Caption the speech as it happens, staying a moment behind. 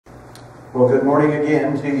Well, good morning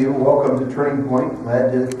again to you. Welcome to Turning Point.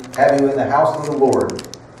 Glad to have you in the house of the Lord.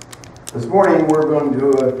 This morning we're going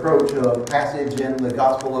to approach a passage in the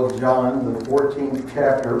Gospel of John, the 14th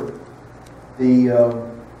chapter, the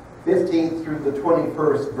 15th through the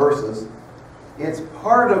 21st verses. It's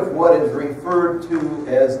part of what is referred to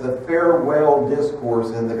as the farewell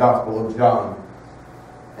discourse in the Gospel of John.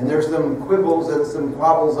 And there's some quibbles and some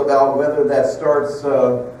quabbles about whether that starts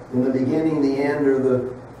in the beginning, the end,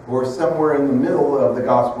 or somewhere in the middle of the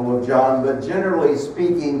Gospel of John. But generally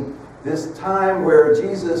speaking, this time where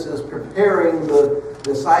Jesus is preparing the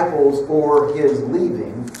disciples for his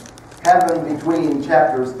leaving happened between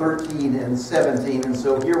chapters 13 and 17. And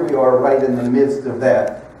so here we are right in the midst of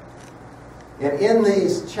that. And in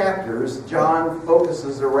these chapters, John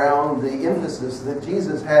focuses around the emphasis that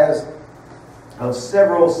Jesus has of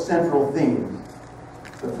several central themes.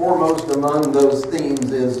 The foremost among those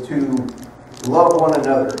themes is to love one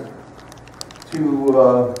another,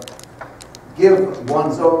 to give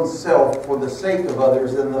one's own self for the sake of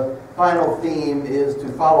others, and the final theme is to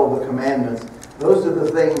follow the commandments. Those are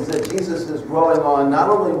the things that Jesus is dwelling on, not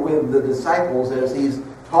only with the disciples as he's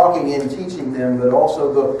talking and teaching them, but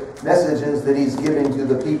also the messages that he's giving to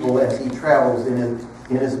the people as he travels in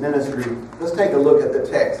his ministry. Let's take a look at the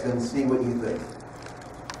text and see what you think.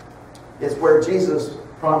 It's where Jesus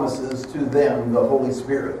promises to them the Holy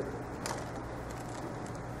Spirit.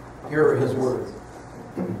 Here are his words.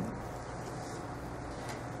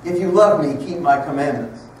 If you love me, keep my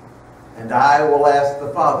commandments, and I will ask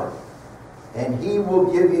the Father, and he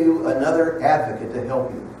will give you another advocate to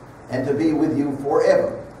help you and to be with you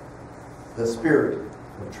forever, the Spirit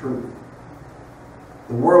of truth.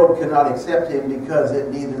 The world cannot accept him because it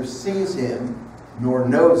neither sees him nor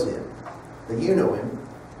knows him, but you know him,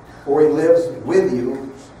 for he lives with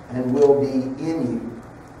you and will be in you.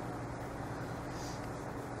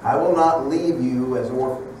 I will not leave you as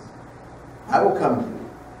orphans. I will come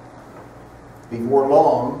to you. Before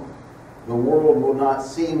long, the world will not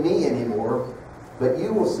see me anymore, but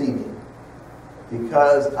you will see me.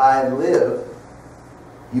 Because I live,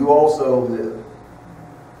 you also live.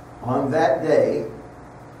 On that day,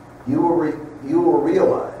 you will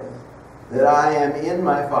realize that I am in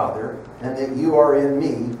my Father, and that you are in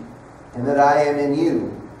me, and that I am in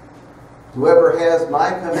you. Whoever has my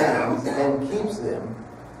commands and keeps them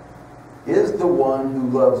is the one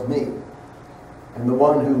who loves me. And the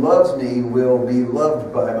one who loves me will be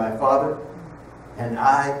loved by my Father, and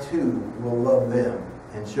I too will love them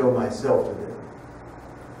and show myself to them.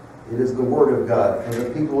 It is the Word of God for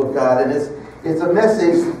the people of God, and it's a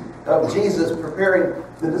message of Jesus preparing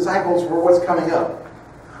the disciples for what's coming up.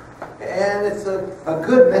 And it's a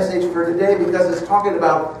good message for today because it's talking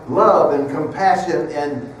about love and compassion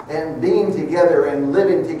and being together and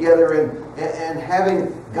living together and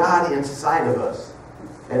having God inside of us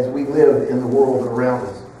as we live in the world around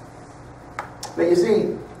us. But you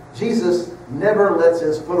see, Jesus never lets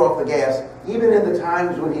his foot off the gas, even in the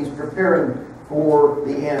times when he's preparing for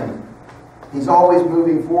the end. He's always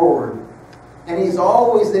moving forward. And he's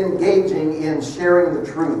always engaging in sharing the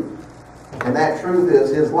truth. And that truth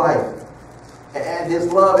is his life and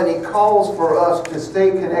his love. And he calls for us to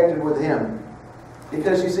stay connected with him.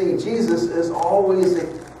 Because you see, Jesus is always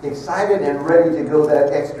excited and ready to go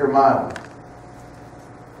that extra mile.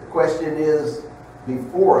 The question is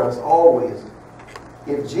before us always,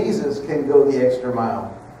 if Jesus can go the extra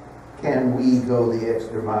mile, can we go the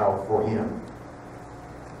extra mile for him?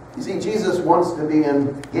 You see, Jesus wants to be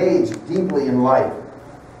engaged deeply in life,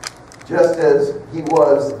 just as he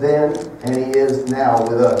was then and he is now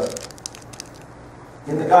with us.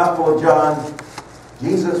 In the Gospel of John,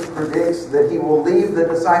 Jesus predicts that he will leave the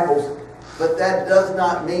disciples, but that does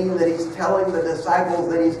not mean that he's telling the disciples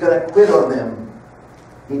that he's going to quit on them.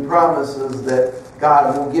 He promises that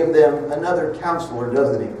God will give them another counselor,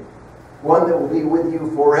 doesn't he? One that will be with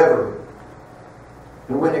you forever.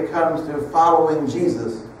 And when it comes to following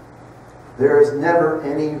Jesus, there is never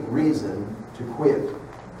any reason to quit.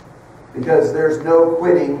 Because there's no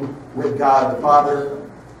quitting with God the Father,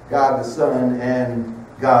 God the Son, and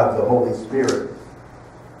God the Holy Spirit.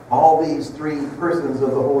 All these three persons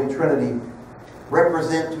of the Holy Trinity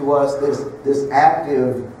represent to us this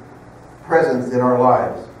active presence in our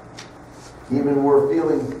lives. Even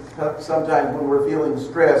sometimes when we're feeling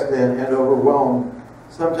stressed and overwhelmed,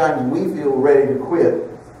 sometimes we feel ready to quit.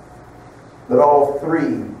 But all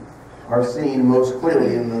three are seen most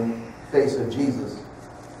clearly in the face of Jesus.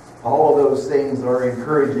 All of those things are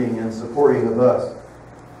encouraging and supporting of us.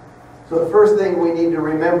 So the first thing we need to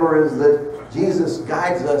remember is that Jesus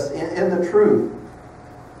guides us in the truth.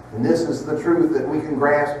 And this is the truth that we can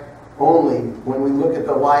grasp only when we look at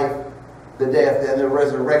the life the death and the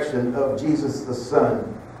resurrection of Jesus the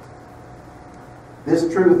Son.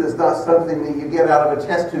 This truth is not something that you get out of a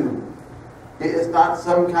test tube. It is not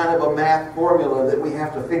some kind of a math formula that we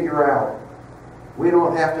have to figure out. We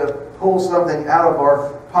don't have to pull something out of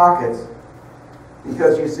our pockets,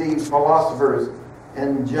 because you see, philosophers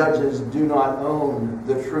and judges do not own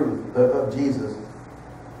the truth of Jesus.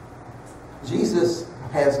 Jesus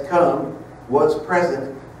has come, was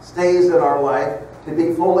present, stays in our life to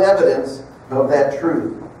be full evidence of that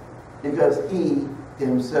truth, because He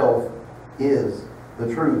Himself is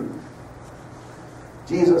the truth.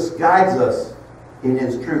 Jesus guides us in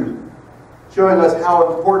His truth, showing us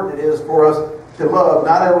how important it is for us to love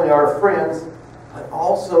not only our friends, but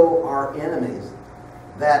also our enemies.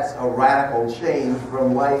 That's a radical change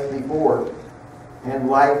from life before, and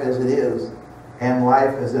life as it is, and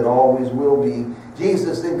life as it always will be.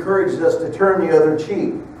 Jesus encouraged us to turn the other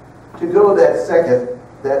cheek, to go that second,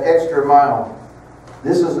 that extra mile.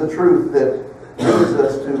 This is the truth that leads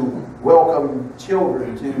us to welcome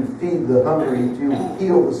children, to feed the hungry, to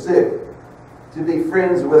heal the sick, to be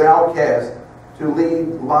friends with outcasts, to lead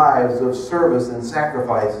lives of service and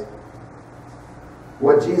sacrifice.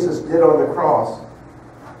 What Jesus did on the cross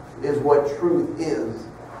is what truth is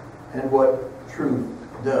and what truth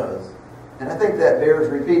does. And I think that bears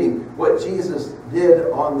repeating. What Jesus did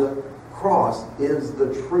on the cross is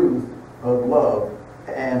the truth of love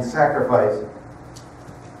and sacrifice.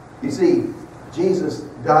 You see, Jesus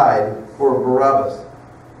died for Barabbas.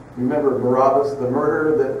 Remember Barabbas, the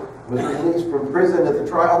murderer that was released from prison at the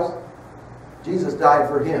trials? Jesus died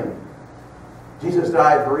for him. Jesus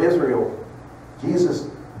died for Israel. Jesus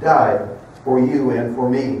died for you and for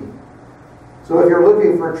me. So if you're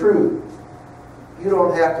looking for truth, you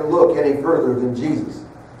don't have to look any further than Jesus.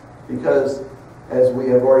 Because, as we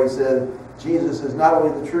have already said, Jesus is not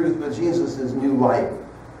only the truth, but Jesus is new life.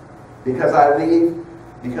 Because I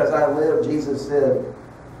live, Jesus said,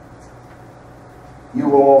 you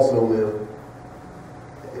will also live.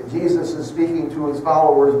 Jesus is speaking to His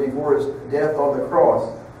followers before His death on the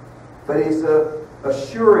cross. But He's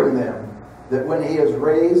assuring them that when He is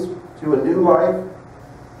raised to a new life,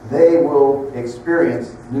 they will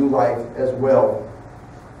experience new life as well.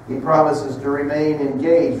 He promises to remain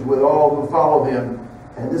engaged with all who follow Him.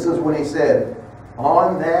 And this is when He said,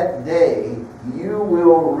 on that day you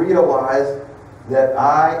will realize that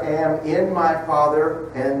I am in my Father,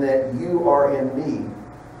 and that you are in me,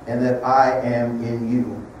 and that I am in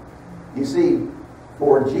you. You see,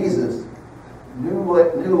 for Jesus,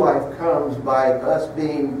 new life comes by us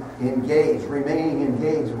being engaged, remaining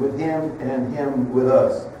engaged with Him and Him with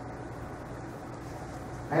us.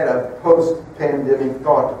 I had a post-pandemic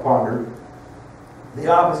thought to ponder. The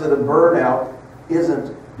opposite of burnout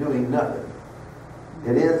isn't doing nothing.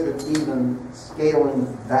 It isn't even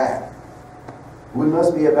scaling back. We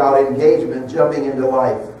must be about engagement, jumping into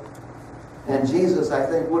life. And Jesus, I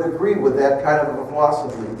think, would agree with that kind of a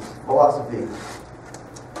philosophy.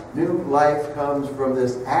 New life comes from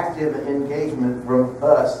this active engagement from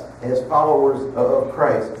us as followers of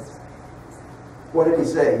Christ. What did He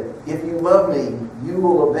say? If you love me, you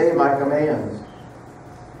will obey my commands.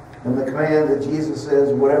 And the command that Jesus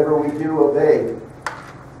says, whatever we do, obey.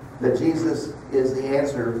 That Jesus is the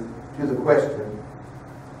answer to the question.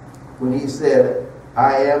 When He said,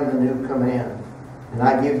 I am the new command, and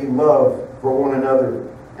I give you love for one another,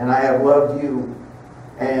 and I have loved you,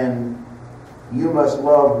 and you must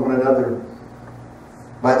love one another.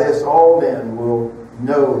 By this all men will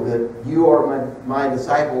know that you are my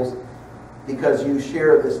disciples, because you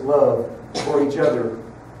share this love for each other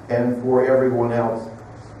and for everyone else.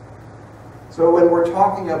 So when we're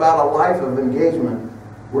talking about a life of engagement,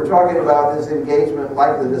 we're talking about this engagement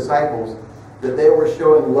like the disciples, that they were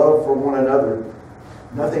showing love for one another.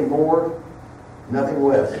 Nothing more, nothing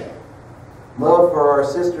less. Love for our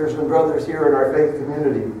sisters and brothers here in our faith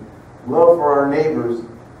community. Love for our neighbors.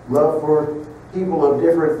 Love for people of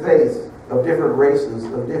different faiths, of different races,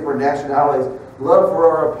 of different nationalities. Love for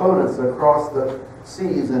our opponents across the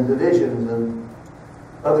seas and divisions and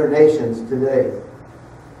other nations today.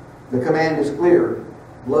 The command is clear.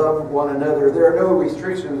 Love one another. There are no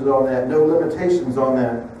restrictions on that, no limitations on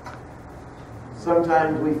that.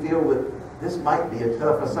 Sometimes we feel that this might be a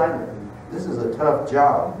tough assignment. This is a tough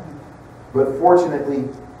job. But fortunately,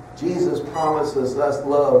 Jesus promises us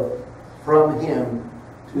love from Him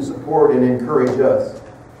to support and encourage us.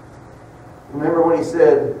 Remember when He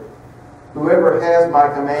said, whoever has my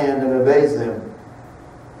command and obeys them,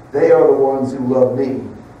 they are the ones who love me.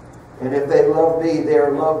 And if they love me, they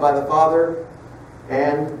are loved by the Father,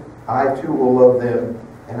 and I too will love them.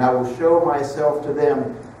 And I will show myself to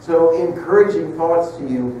them So encouraging thoughts to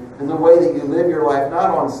you in the way that you live your life, not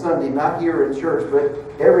on Sunday, not here at church, but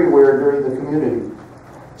everywhere during the community.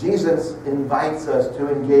 Jesus invites us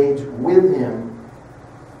to engage with him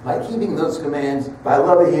by keeping those commands, by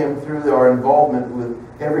loving him through our involvement with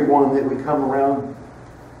everyone that we come around.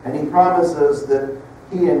 And he promises that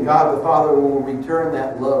he and God the Father will return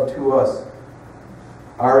that love to us.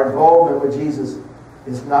 Our involvement with Jesus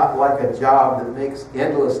is not like a job that makes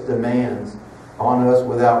endless demands on us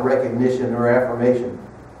without recognition or affirmation.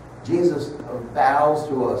 Jesus vows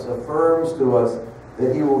to us, affirms to us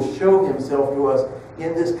that he will show himself to us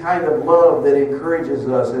in this kind of love that encourages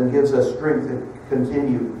us and gives us strength to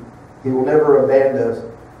continue. He will never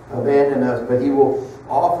abandon us, but he will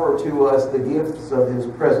offer to us the gifts of his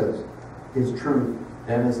presence, his truth,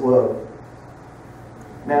 and his love.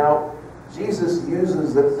 Now, Jesus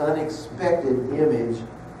uses this unexpected image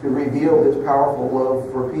to reveal his powerful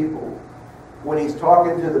love for people. When he's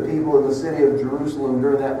talking to the people in the city of Jerusalem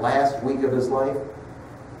during that last week of his life,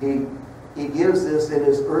 he gives this in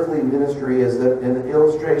his earthly ministry as an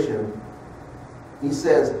illustration. He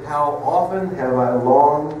says, "How often have I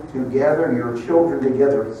longed to gather your children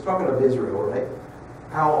together." He's talking of Israel, right?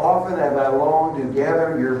 "How often have I longed to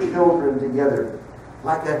gather your children together,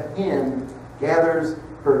 like a hen gathers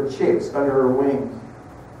her chicks under her wings,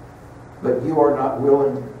 but you are not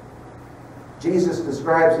willing." Jesus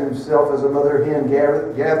describes himself as a mother hen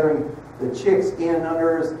gathering the chicks in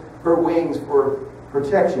under her wings for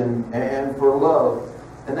protection and for love.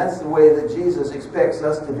 And that's the way that Jesus expects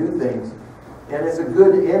us to do things. And it's a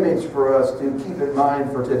good image for us to keep in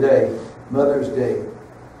mind for today, Mother's Day,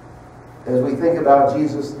 as we think about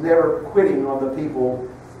Jesus never quitting on the people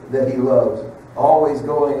that he loves, always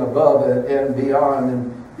going above and beyond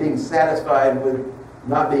and being satisfied with,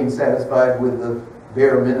 not being satisfied with the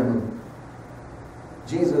bare minimum.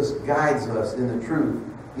 Jesus guides us in the truth,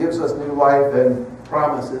 gives us new life, and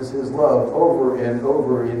promises his love over and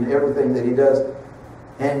over in everything that he does.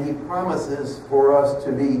 And he promises for us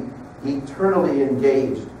to be eternally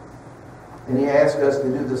engaged. And he asks us to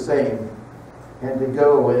do the same and to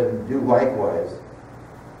go and do likewise.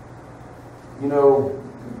 You know,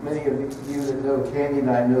 many of you that know Candy and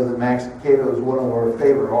I know that Max Cato is one of our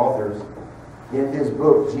favorite authors. In his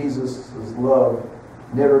book, Jesus' Love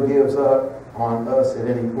Never Gives Up on Us at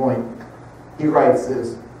Any Point, he writes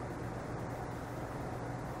this: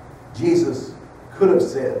 Jesus could have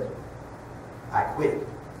said, "I quit.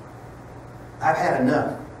 I've had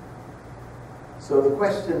enough." So the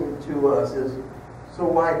question to us is, so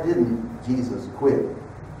why didn't Jesus quit?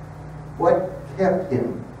 What kept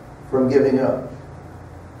him from giving up?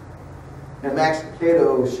 And Max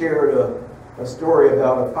Cato shared a story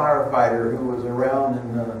about a firefighter who was around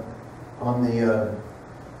on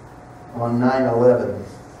 9/11.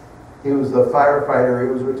 He was a firefighter.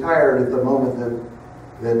 He was retired at the moment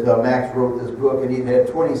that Max wrote this book, and he'd had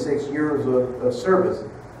 26 years of service.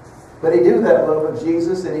 But he knew that love of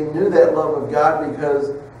Jesus, and he knew that love of God, because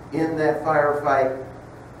in that firefight,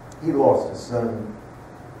 he lost his son.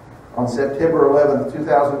 On September 11th,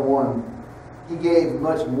 2001, he gave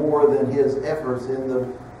much more than his efforts in the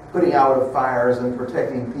putting out of fires and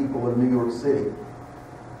protecting people in New York City.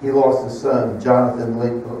 He lost his son, Jonathan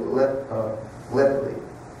Lepley,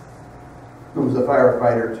 who was a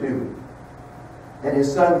firefighter too. And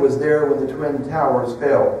his son was there when the Twin Towers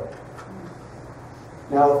fell.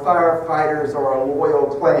 Now, the firefighters are a loyal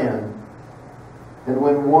clan, and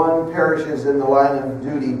when one perishes in the line of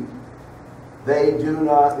duty, they do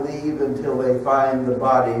not leave until they find the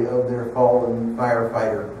body of their fallen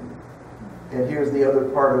firefighter. And here's the other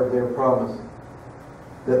part of their promise,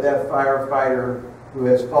 that firefighter who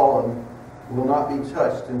has fallen will not be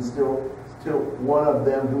touched until one of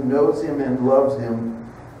them who knows him and loves him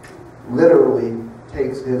literally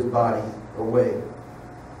takes his body away.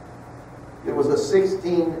 It was a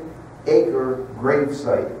 16-acre grave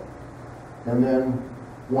site. And then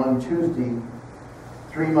one Tuesday,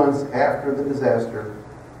 3 months after the disaster,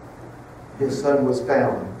 his son was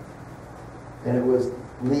found. And it was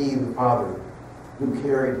Lee, the father, who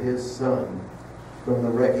carried his son from the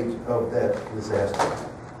wreckage of that disaster.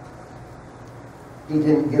 He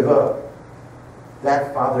didn't give up.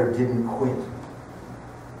 That father didn't quit.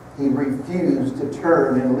 He refused to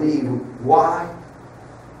turn and leave. Why?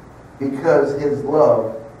 Because his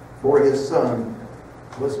love for his son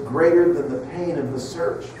was greater than the pain of the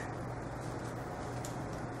search.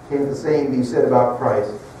 Can the same be said about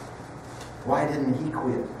Christ? Why didn't he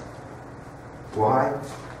quit? Why?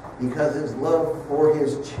 Because his love for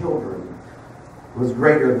his children was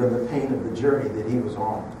greater than the pain of the journey that he was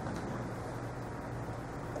on.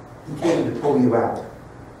 He came to pull you out.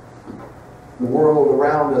 the world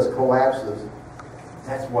around us collapses.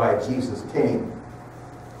 That's why Jesus came.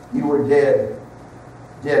 You were dead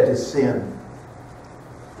to sin.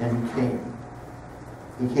 And He came.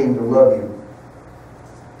 He came to love you.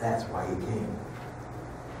 That's why He came.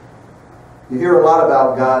 You hear a lot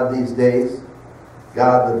about God these days.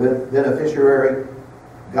 God the beneficiary,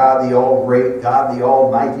 God the all-great, God the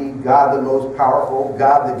almighty, God the most powerful,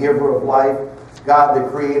 God the giver of life, God the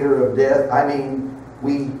creator of death. I mean,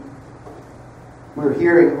 we're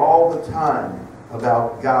hearing all the time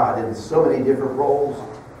about God in so many different roles.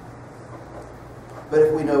 But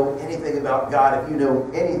if we know anything about God, if you know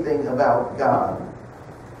anything about God,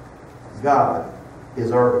 God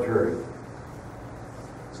is arbitrary.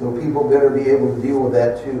 So people better be able to deal with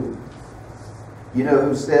that too. You know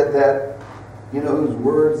who said that? You know whose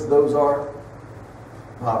words those are?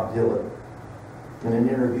 Bob Dylan. In an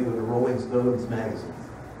interview with the Rolling Stones magazine.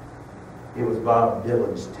 It was Bob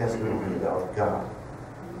Dylan's testimony about God.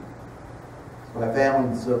 So I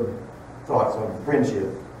found some thoughts on friendship.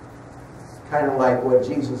 Kind of like what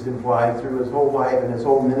Jesus implied through His whole life and His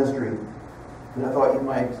whole ministry. And I thought you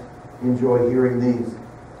might enjoy hearing these.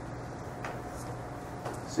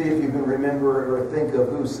 See if you can remember or think of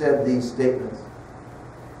who said these statements.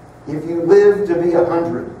 If you live to be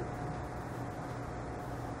 100,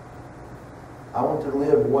 I want to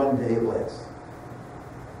live one day less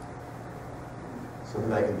so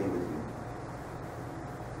that I can be with you.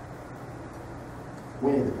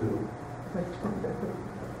 Winnie the Pooh.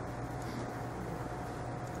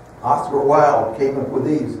 Oscar Wilde came up with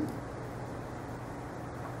these.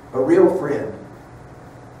 A real friend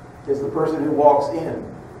is the person who walks in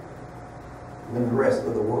when the rest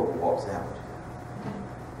of the world walks out.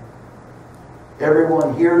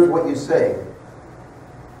 Everyone hears what you say.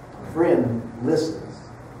 A friend listens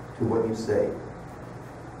to what you say.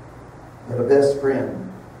 But a best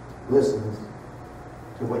friend listens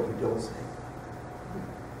to what you don't say.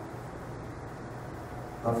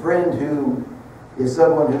 A friend who is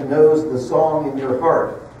someone who knows the song in your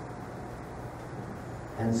heart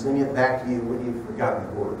and sing it back to you when you've forgotten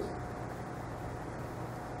the words.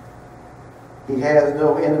 He has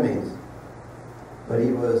no enemies, but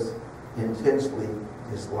he was intensely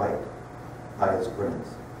disliked by his friends.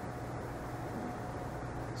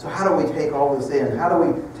 So how do we take all this in? How do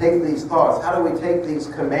we take these thoughts? How do we take these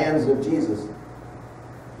commands of Jesus?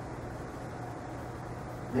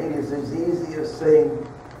 Maybe it's as easy as saying,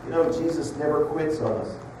 Jesus never quits on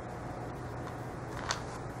us.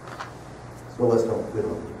 So let's don't quit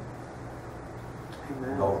on Him.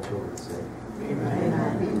 Amen. All the children say, Amen.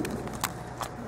 Amen.